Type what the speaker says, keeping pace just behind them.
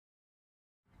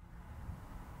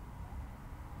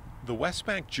The West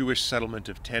Bank Jewish settlement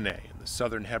of Tene in the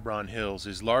southern Hebron Hills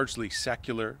is largely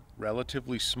secular,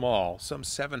 relatively small, some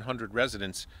 700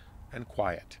 residents, and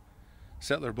quiet.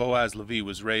 Settler Boaz Levi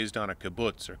was raised on a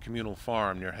kibbutz or communal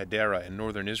farm near Hadera in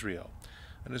northern Israel.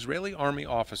 An Israeli army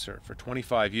officer for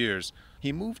 25 years,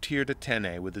 he moved here to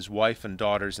Tene with his wife and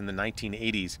daughters in the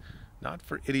 1980s, not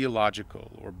for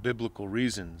ideological or biblical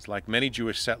reasons like many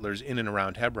Jewish settlers in and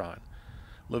around Hebron.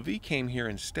 Levi came here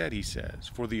instead, he says,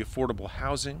 for the affordable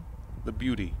housing, the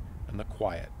beauty, and the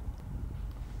quiet.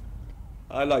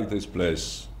 I like this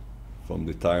place. From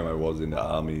the time I was in the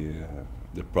army,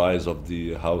 the price of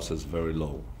the house is very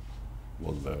low,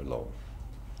 was very low.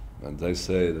 And they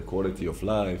say the quality of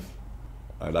life,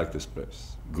 I like this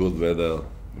place. Good weather,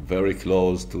 very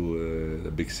close to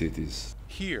the big cities.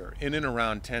 Here, in and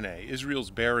around Tene, Israel's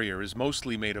barrier is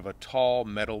mostly made of a tall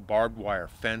metal barbed wire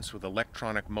fence with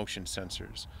electronic motion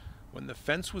sensors. When the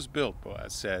fence was built,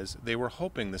 Boaz says, they were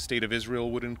hoping the state of Israel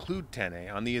would include Tene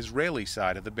on the Israeli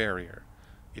side of the barrier.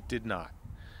 It did not.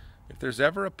 If there's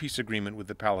ever a peace agreement with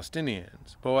the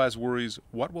Palestinians, Boaz worries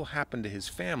what will happen to his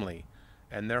family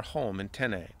and their home in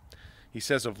Tene. He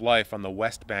says of life on the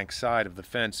West Bank side of the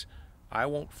fence, "I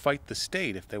won't fight the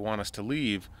state if they want us to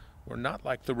leave. We're not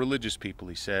like the religious people,"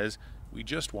 he says. "We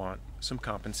just want some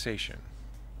compensation."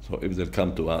 So if they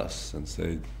come to us and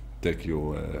say, take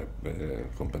your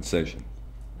compensation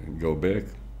and go back,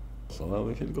 so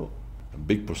we can go. A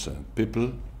big percent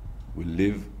people will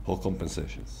live for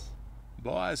compensations.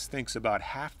 Boaz thinks about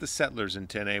half the settlers in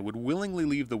Tene would willingly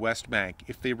leave the West Bank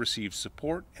if they received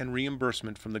support and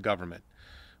reimbursement from the government.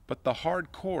 But the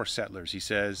hardcore settlers, he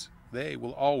says, they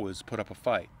will always put up a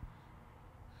fight.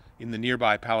 In the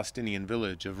nearby Palestinian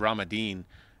village of Ramadin,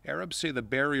 Arabs say the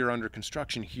barrier under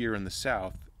construction here in the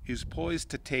south is poised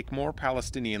to take more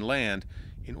Palestinian land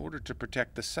in order to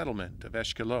protect the settlement of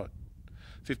Eshkelot.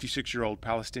 56-year-old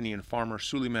Palestinian farmer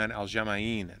Suleiman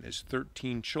al-Jamain and his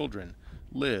 13 children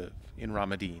live in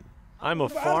Ramadin. I'm a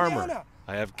farmer.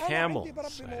 I have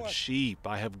camels, I have sheep,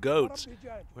 I have goats.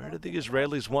 Where do the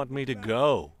Israelis want me to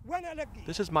go?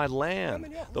 This is my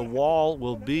land. The wall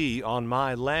will be on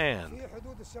my land.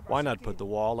 Why not put the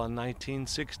wall on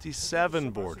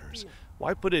 1967 borders?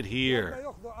 Why put it here?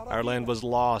 Our land was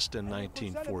lost in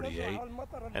 1948,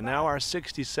 and now our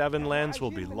 67 lands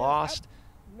will be lost.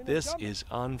 This is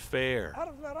unfair.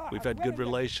 We've had good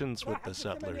relations with the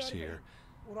settlers here,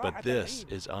 but this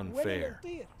is unfair.